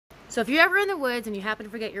So if you're ever in the woods and you happen to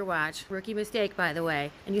forget your watch, rookie mistake by the way,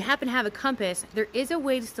 and you happen to have a compass, there is a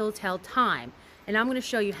way to still tell time, and I'm going to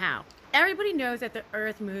show you how. Everybody knows that the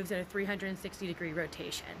Earth moves at a 360-degree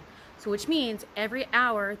rotation. So which means every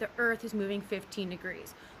hour the Earth is moving 15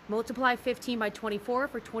 degrees. Multiply 15 by 24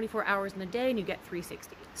 for 24 hours in a day and you get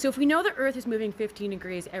 360. So if we know the Earth is moving 15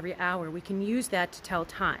 degrees every hour, we can use that to tell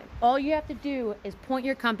time. All you have to do is point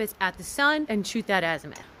your compass at the sun and shoot that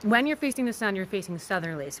azimuth. When you're facing the sun, you're facing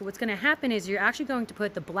southerly. So what's going to happen is you're actually going to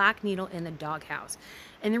put the black needle in the doghouse.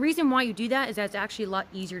 And the reason why you do that is that it's actually a lot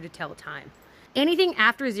easier to tell time. Anything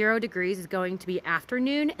after 0 degrees is going to be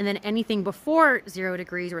afternoon, and then anything before 0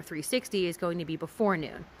 degrees or 360 is going to be before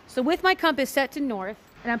noon. So with my compass set to north,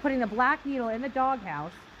 and I'm putting the black needle in the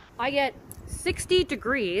doghouse, I get 60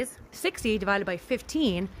 degrees. 60 divided by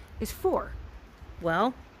 15 is 4.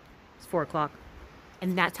 Well, it's 4 o'clock.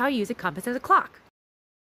 And that's how you use a compass as a clock.